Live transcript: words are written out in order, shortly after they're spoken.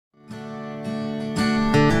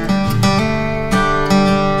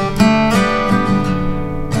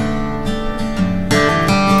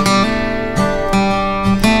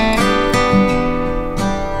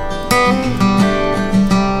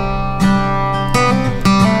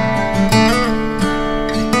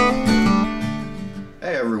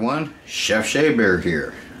Chef Shea Bear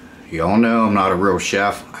here. Y'all know I'm not a real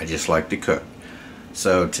chef, I just like to cook.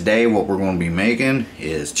 So today what we're going to be making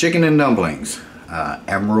is chicken and dumplings,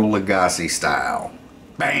 Emerald Lagasse style.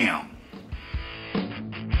 Bam!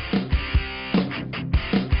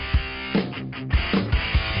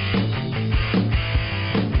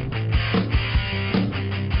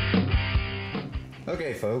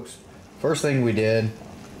 Okay folks, first thing we did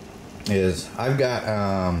is I've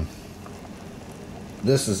got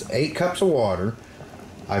this is 8 cups of water.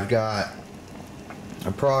 I've got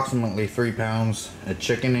approximately 3 pounds of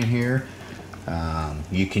chicken in here.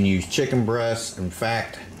 You can use chicken breast. In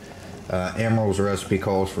fact, Emerald's recipe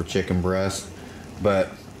calls for chicken breast, but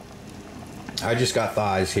I just got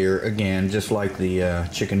thighs here. Again, just like the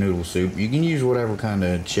chicken noodle soup. You can use whatever kind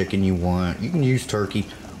of chicken you want. You can use turkey,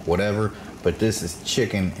 whatever, but this is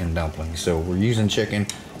chicken and dumplings. So we're using chicken.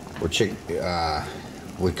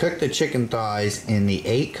 We cooked the chicken thighs in the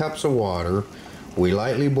 8 cups of water. We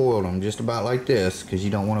lightly boiled them, just about like this, because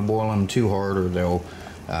you don't want to boil them too hard, or they'll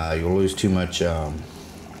you'll lose too much of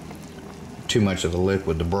the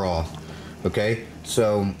liquid, the broth. Okay,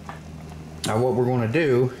 so now what we're going to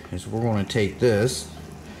do is we're going to take this,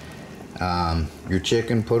 your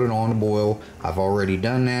chicken, put it on the boil. I've already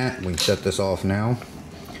done that. We can shut this off now.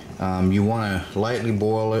 You want to lightly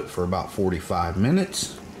boil it for about 45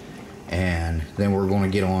 minutes. And then we're going to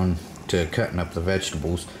get on to cutting up the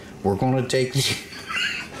vegetables. We're going to take these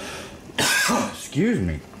excuse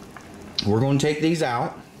me. We're going to take these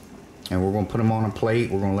out and we're going to put them on a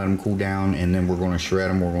plate. We're going to let them cool down, and then we're going to shred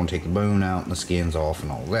them. We're going to take the bone out and the skins off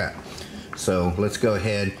and all that. So let's go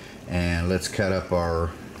ahead and let's cut up our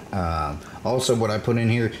also what I put in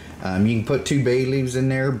here, you can put 2 bay leaves in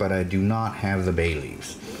there, but I do not have the bay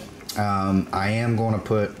leaves. I am going to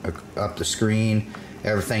put up the screen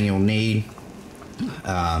everything you'll need.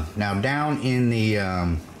 Now down in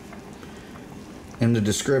the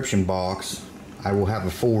description box I will have a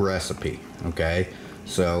full recipe. Okay,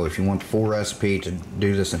 so if you want the full recipe to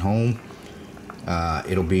do this at home,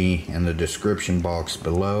 it'll be in the description box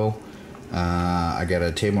below. I got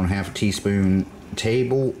a teaspoon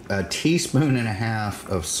and a half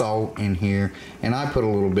of salt in here, and I put a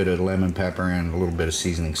little bit of lemon pepper and a little bit of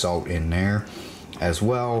seasoning salt in there as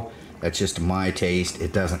well. That's just to my taste.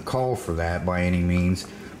 It doesn't call for that by any means.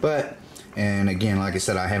 But, and again, like I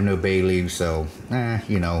said, I have no bay leaves, so,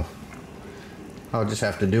 you know, I'll just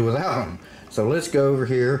have to do without them. So let's go over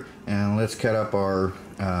here and let's cut up our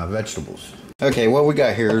vegetables. Okay, what we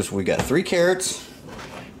got here is we got 3 carrots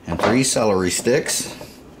and 3 celery sticks,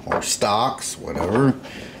 or stalks, whatever.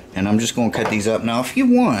 And I'm just going to cut these up. Now, if you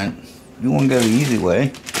want to go the easy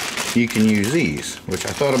way, you can use these, which I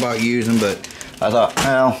thought about using, but I thought,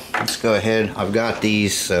 well, let's go ahead. I've got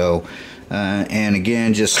these, so and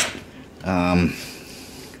again, just cut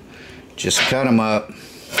them up,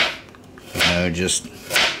 you know, just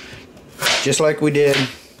like we did,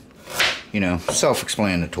 you know,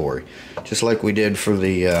 self-explanatory, just like we did for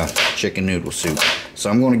the chicken noodle soup. So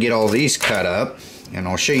I'm going to get all these cut up, and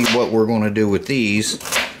I'll show you what we're going to do with these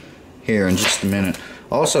here in just a minute.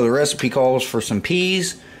 Also, the recipe calls for some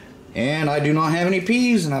peas. And I do not have any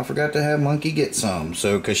peas, and I forgot to have Monkey get some.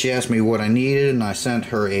 So, because she asked me what I needed, and I sent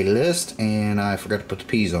her a list, and I forgot to put the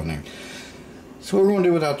peas on there. So we're going to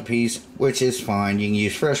do without the peas, which is fine. You can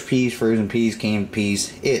use fresh peas, frozen peas, canned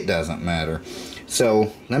peas. It doesn't matter.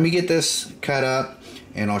 So, let me get this cut up,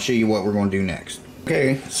 and I'll show you what we're going to do next.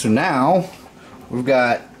 Okay, so now we've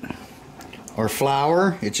got our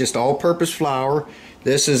flour. It's just all-purpose flour.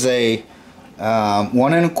 This is a 1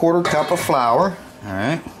 1/4 cup of flour.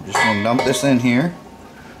 Alright, just going to dump this in here.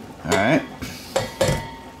 Alright.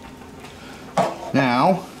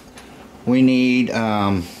 Now, we need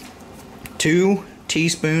 2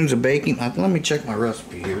 teaspoons of baking. Let me check my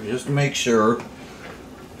recipe here just to make sure.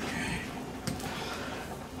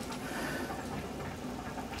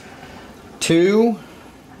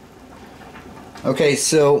 Okay,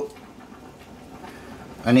 so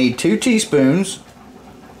I need 2 teaspoons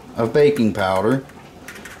of baking powder.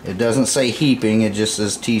 It doesn't say heaping, it just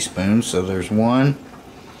says teaspoons. So there's 1.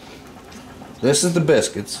 This is the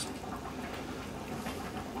biscuits.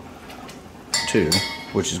 2,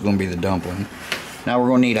 which is going to be the dumpling. Now we're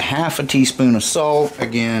going to need a 1/2 teaspoon of salt.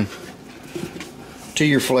 Again, to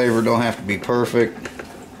your flavor, don't have to be perfect.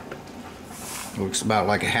 Looks about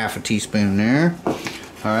like a 1/2 teaspoon there.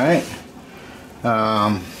 Alright.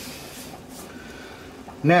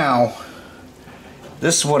 Now,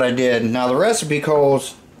 this is what I did. Now the recipe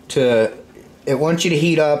calls it wants you to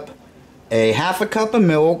heat up a 1/2 cup of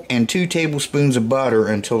milk and 2 tablespoons of butter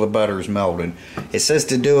until the butter is melted. It says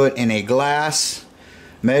to do it in a glass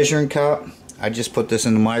measuring cup. I just put this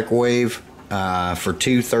in the microwave for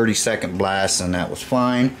 2 30-second blasts, and that was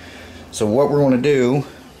fine. So what we're going to do,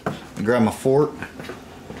 grab my fork,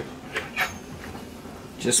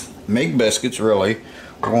 just make biscuits really.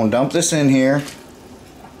 We're going to dump this in here.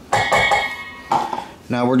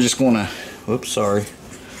 Now we're just going to, oops, sorry.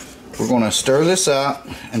 We're going to stir this up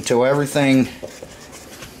until everything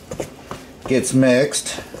gets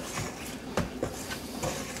mixed.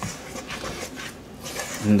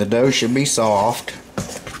 And the dough should be soft.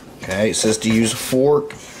 Okay, it says to use a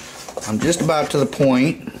fork. I'm just about to the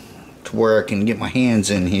point to where I can get my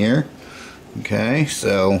hands in here. Okay,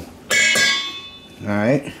 so,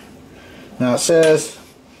 alright. Now it says,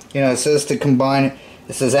 it says to combine it.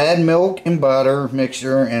 It says add milk and butter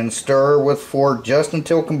mixture and stir with fork just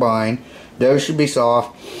until combined. Dough should be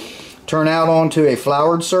soft. Turn out onto a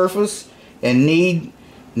floured surface and knead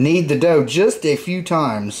the dough just a few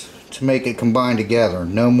times to make it combine together.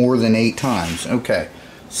 No more than 8 times. Okay,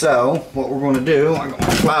 so what we're going to do, I got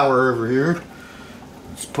my flour over here.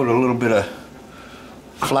 Let's put a little bit of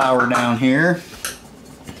flour down here.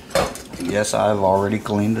 Yes, I've already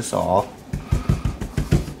cleaned this off.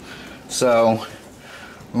 So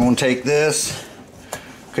we're going to take this,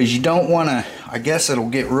 because you don't want to, I guess it'll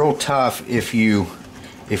get real tough if you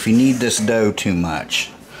knead this dough too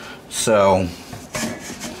much. So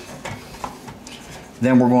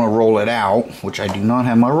then we're going to roll it out, which I do not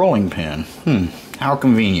have my rolling pin. How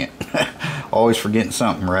convenient. Always forgetting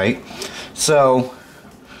something, right? So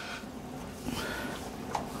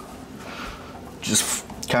just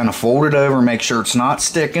kind of fold it over, make sure it's not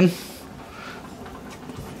sticking.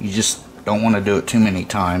 You just don't want to do it too many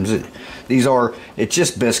times. It's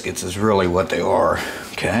just biscuits is really what they are.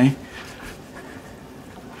 Okay.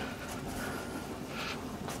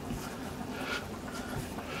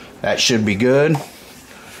 That should be good.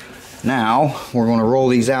 Now we're going to roll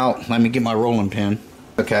these out. Let me get my rolling pin.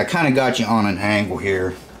 Okay, I kind of got you on an angle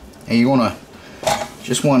here, and you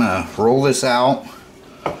just want to roll this out.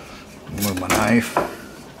 Move my knife.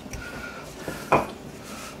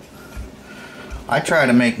 I try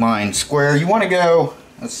to make mine square. You want to go,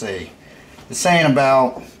 let's see, it's saying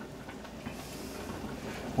about,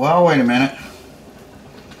 well, wait a minute.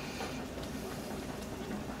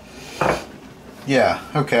 Yeah,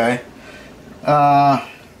 okay.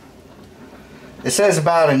 It says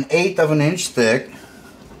about 1/8 of an inch thick.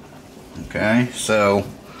 Okay, so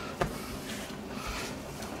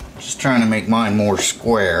just trying to make mine more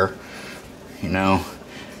square,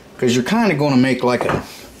 because you're kind of going to make like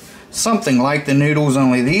something like the noodles,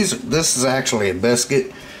 only this is actually a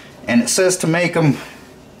biscuit, and it says to make them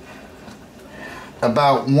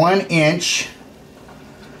about 1 inch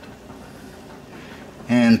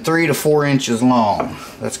and 3 to 4 inches long.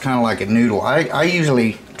 That's kind of like a noodle. I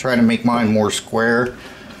usually try to make mine more square.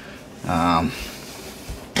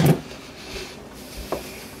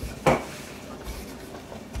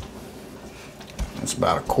 That's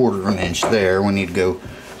about 1/4 of an inch there. We need to go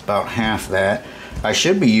about half that. I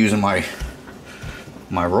should be using my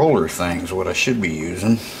roller things, what I should be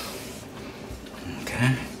using.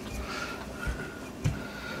 Okay.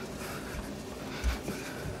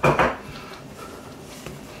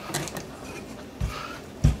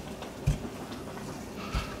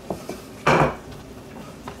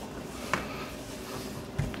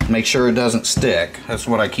 Make sure it doesn't stick. That's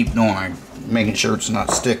what I keep doing. I'm making sure it's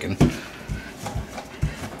not sticking.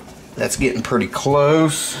 That's getting pretty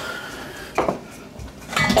close.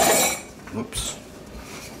 Oops.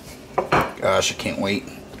 Gosh, I can't wait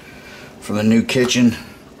for the new kitchen.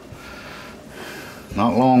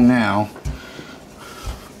 Not long now.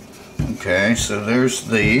 Okay, so there's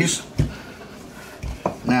these.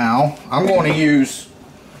 Now, I'm going to use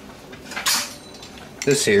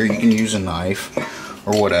this here. You can use a knife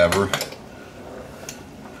or whatever.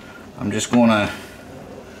 I'm just going to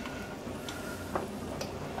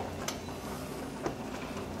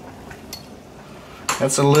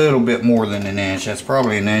that's a little bit more than 1 inch. That's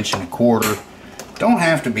probably 1 1/4 inches. Don't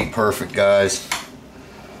have to be perfect, guys.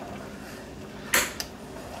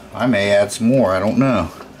 I may add some more, I don't know.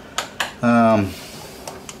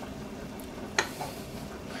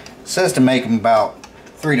 It says to make them about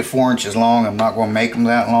 3 to 4 inches long. I'm not going to make them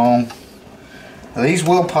that long. Now, these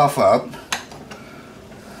will puff up.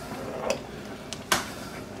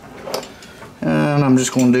 And I'm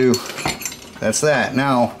just going to do, that's that.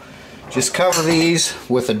 Now, just cover these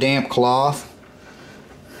with a damp cloth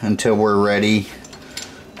until we're ready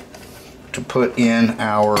to put in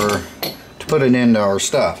it into our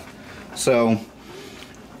stuff. So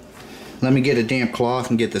let me get a damp cloth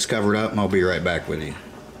and get this covered up, and I'll be right back with you.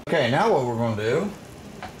 Okay, now what we're going to do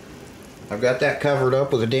I've got that covered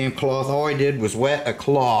up with a damp cloth. All I did was wet a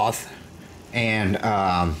cloth and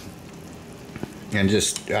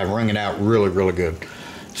just wring it out really good.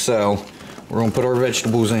 So we're gonna put our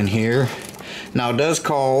vegetables in here. Now it does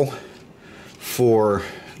call for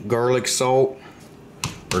garlic salt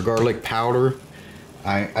or garlic powder.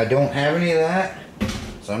 I don't have any of that,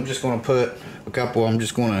 so I'm just gonna put a couple. I'm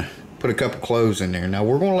just gonna put a couple cloves in there. Now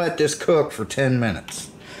we're gonna let this cook for 10 minutes.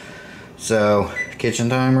 So kitchen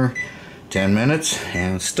timer, 10 minutes,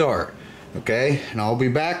 and start. Okay, and I'll be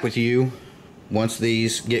back with you once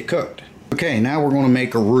these get cooked. Okay, now we're gonna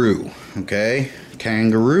make a roux. Okay,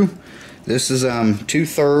 kangaroo. This is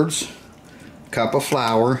 2/3 cup of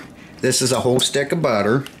flour. This is a whole stick of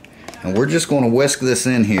butter, and we're just going to whisk this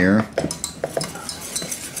in here.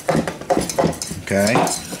 Okay,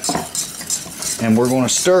 and we're going to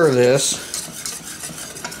stir this.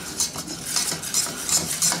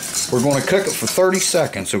 We're going to cook it for 30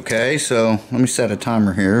 seconds. Okay, so let me set a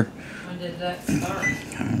timer here. When did that start?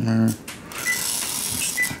 Timer.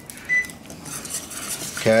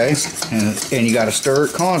 Okay, and you got to stir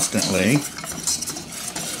it constantly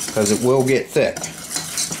because it will get thick.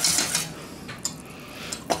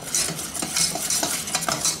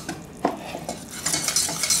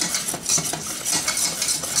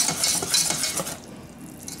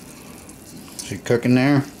 So you're cooking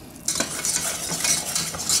there.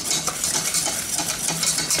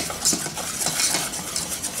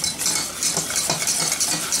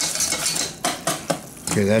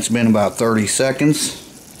 Okay, that's been about 30 seconds.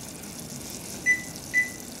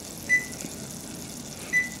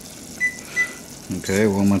 Okay,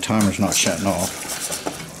 well my timer's not shutting off.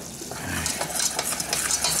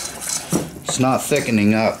 It's not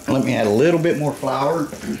thickening up. Let me add a little bit more flour.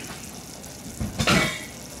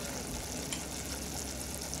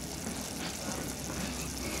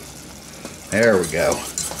 There we go.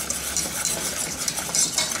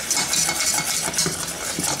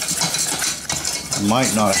 I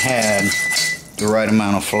might not have had the right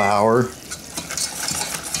amount of flour.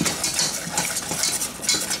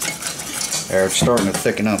 There, it's starting to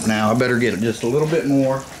thicken up now. I better get it just a little bit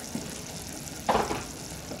more.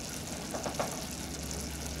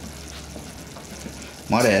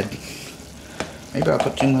 Might add. Maybe I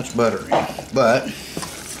put too much butter in, but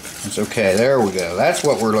it's okay. There we go. That's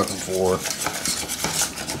what we're looking for.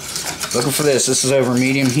 Looking for this. This is over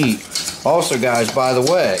medium heat. Also, guys, by the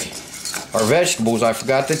way, our vegetables, I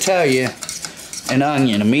forgot to tell you, an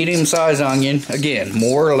onion, a medium-sized onion, again,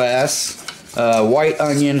 more or less. White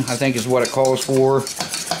onion, I think is what it calls for.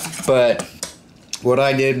 But what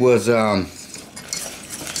I did was I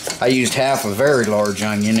used half a very large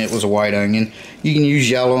onion. It was a white onion. You can use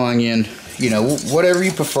yellow onion, you know, whatever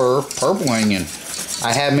you prefer. Purple onion.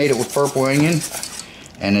 I have made it with purple onion,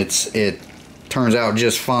 and it turns out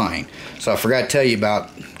just fine. So I forgot to tell you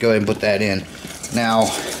about. Go ahead and put that in.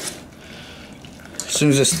 Now, as soon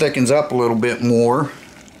as this thickens up a little bit more,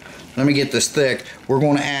 let me get this thick. We're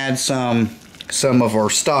going to add some of our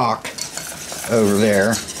stock over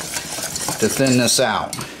there to thin this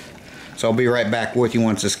out. So I'll be right back with you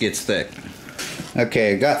once this gets thick.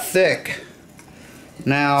 Okay, it got thick.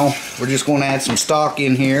 Now we're just going to add some stock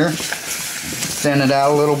in here, thin it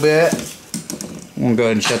out a little bit. I'm going to go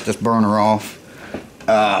ahead and shut this burner off.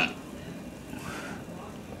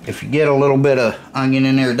 If you get a little bit of onion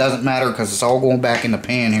in there, it doesn't matter because it's all going back in the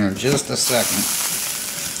pan here in just a second.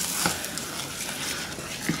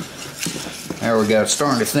 There we go. It's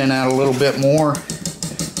starting to thin out a little bit more.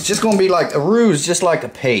 It's just going to be like a roux, is just like a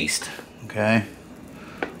paste. Okay.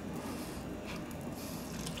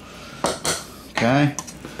 Okay.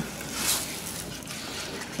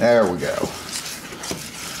 There we go.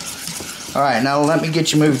 Alright, now let me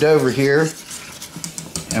get you moved over here.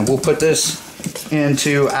 And we'll put this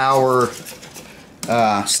into our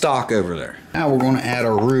stock over there. Now we're going to add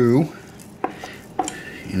our roux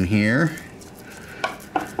in here.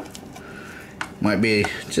 Might be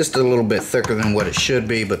just a little bit thicker than what it should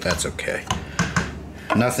be, but that's okay.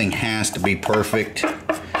 Nothing has to be perfect.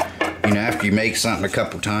 You know, after you make something a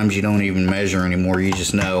couple times, you don't even measure anymore. You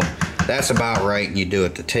just know that's about right, and you do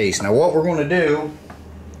it to taste. Now what we're going to do,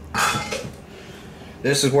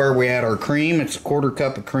 this is where we add our cream. It's a 1/4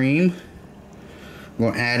 cup of cream. We're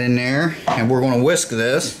going to add in there, and we're going to whisk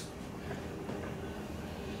this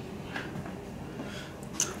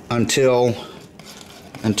until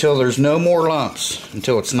there's no more lumps,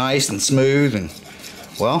 until it's nice and smooth and,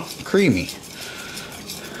 well, creamy.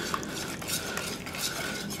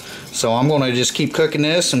 So I'm going to just keep cooking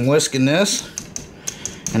this and whisking this,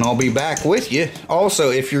 and I'll be back with you. Also,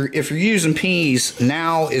 if you're using peas,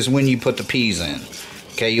 now is when you put the peas in.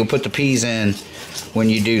 Okay, you'll put the peas in when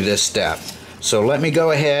you do this step. So let me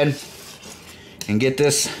go ahead and get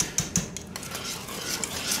this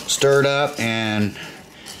stirred up and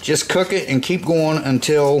just cook it and keep going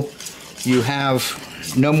until you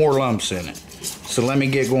have no more lumps in it. So let me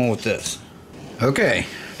get going with this. Okay,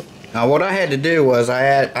 now what I had to do was I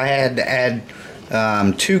had to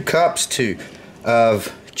add 2 cups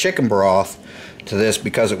of chicken broth to this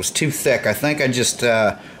because it was too thick. I think I just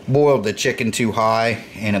boiled the chicken too high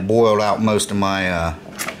and it boiled out most of my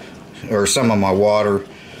or some of my water.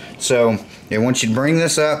 So I want you to bring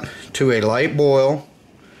this up to a light boil,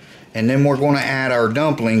 and then we're going to add our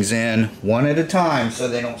dumplings in one at a time so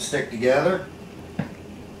they don't stick together.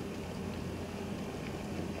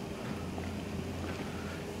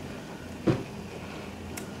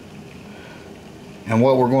 And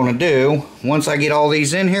what we're going to do, once I get all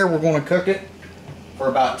these in here, we're going to cook it for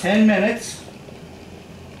about 10 minutes.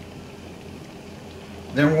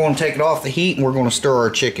 Then we're going to take it off the heat and we're going to stir our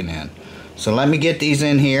chicken in. So let me get these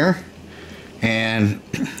in here, and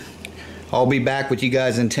I'll be back with you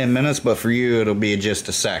guys in 10 minutes, but for you it'll be just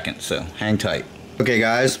a second, so hang tight. Okay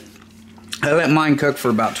guys, I let mine cook for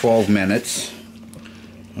about 12 minutes.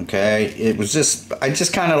 Okay, I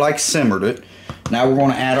just kind of like simmered it. Now we're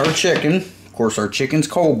going to add our chicken. Of course our chicken's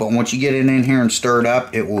cold, but once you get it in here and stir it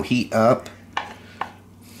up, it will heat up.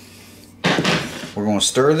 We're going to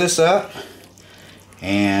stir this up,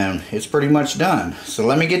 and it's pretty much done. So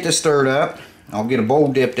let me get this stirred up. I'll get a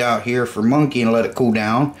bowl dipped out here for Monkey and let it cool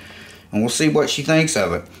down, and we'll see what she thinks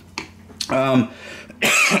of it.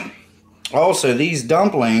 Also, these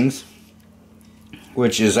dumplings,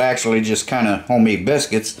 which is actually just kind of homemade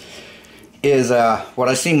biscuits, is what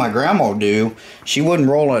I see my grandma do. She wouldn't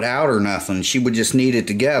roll it out or nothing. She would just knead it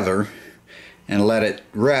together and let it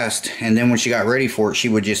rest, and then when she got ready for it, she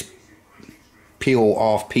would just peel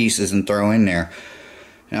off pieces and throw in there.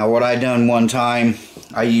 Now what I done one time,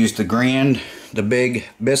 I used the big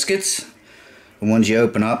biscuits, the ones you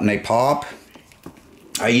open up and they pop.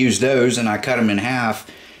 I used those and I cut them in half.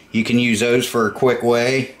 You can use those for a quick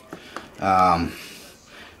way.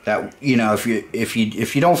 That, you know, if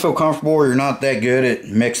you don't feel comfortable or you're not that good at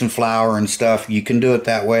mixing flour and stuff, you can do it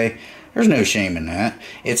that way. There's no shame in that.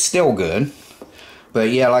 It's still good. But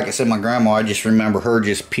yeah, like I said, my grandma, I just remember her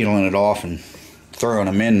just peeling it off and throwing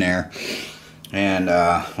them in there. And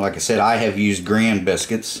like I said, I have used grand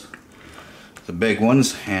biscuits, the big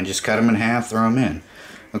ones, and just cut them in half, throw them in.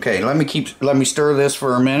 Okay, let me stir this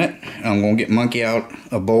for a minute. I'm gonna get Monkey out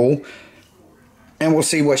a bowl, and we'll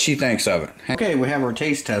see what she thinks of it. Okay, we have our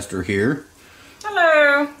taste tester here.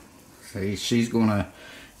 Hello. See, she's gonna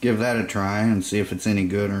give that a try and see if it's any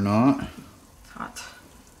good or not. It's hot.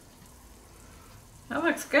 That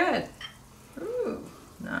looks good. Ooh,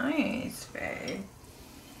 nice, babe.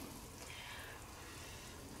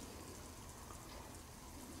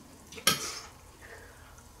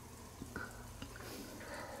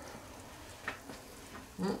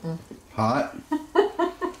 Hot.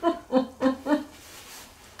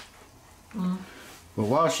 But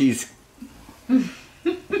while she's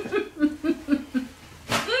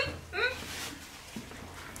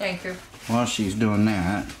Thank you. while she's doing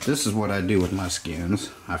that, this is what I do with my skins.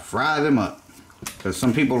 I fry them up, because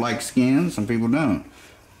some people like skins, some people don't.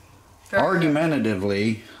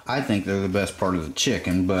 Argumentatively, I think they're the best part of the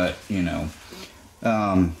chicken, but you know,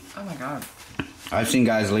 oh my god, I've seen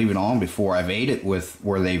guys leave it on before. I've ate it with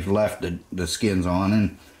where they've left the skins on,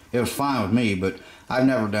 and it was fine with me, but I've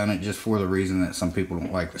never done it just for the reason that some people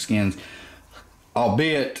don't like the skins.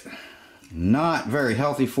 Albeit not very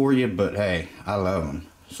healthy for you, but hey, I love them.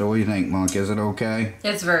 So what do you think, Monk? Is it okay?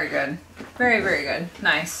 it's very good. Very, very good.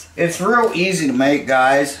 Nice. It's real easy to make,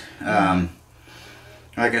 guys.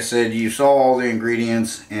 Like I said, you saw all the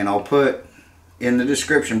ingredients, and I'll put in the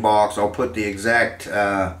description box, I'll put the exact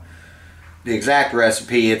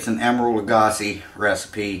recipe. It's an Emerald Lagasse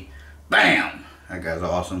recipe. Bam! That guy's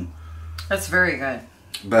awesome. That's very good.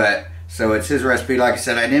 But, so it's his recipe. Like I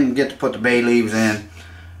said, I didn't get to put the bay leaves in.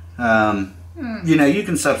 You know, you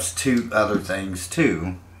can substitute other things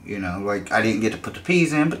too. You know, like I didn't get to put the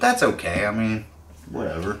peas in, but that's okay. I mean,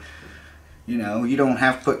 whatever. You know, you don't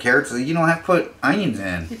have to put carrots, you don't have to put onions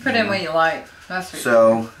in. You put in what you like. That's what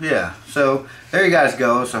so, yeah. So, there you guys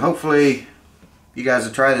go. So, hopefully, you guys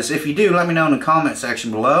will try this. If you do, let me know in the comment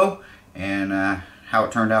section below and how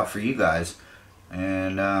it turned out for you guys.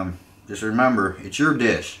 And just remember, it's your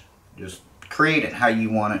dish. Just create it how you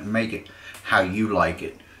want it and make it how you like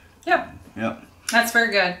it. Yep. Yep. That's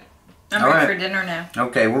very good. I'm ready for dinner now.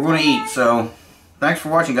 Okay, we're going to eat. So, thanks for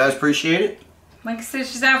watching, guys. Appreciate it. Monkey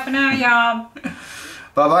Stitch is out for now, y'all.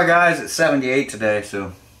 Bye-bye, guys. It's 78 today,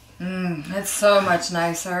 so It's so much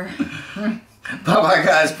nicer. Bye-bye,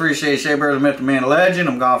 guys. Appreciate Shea Bear, the Myth, the Man, the Legend.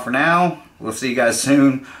 I'm gone for now. We'll see you guys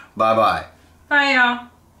soon. Bye-bye. Bye, y'all.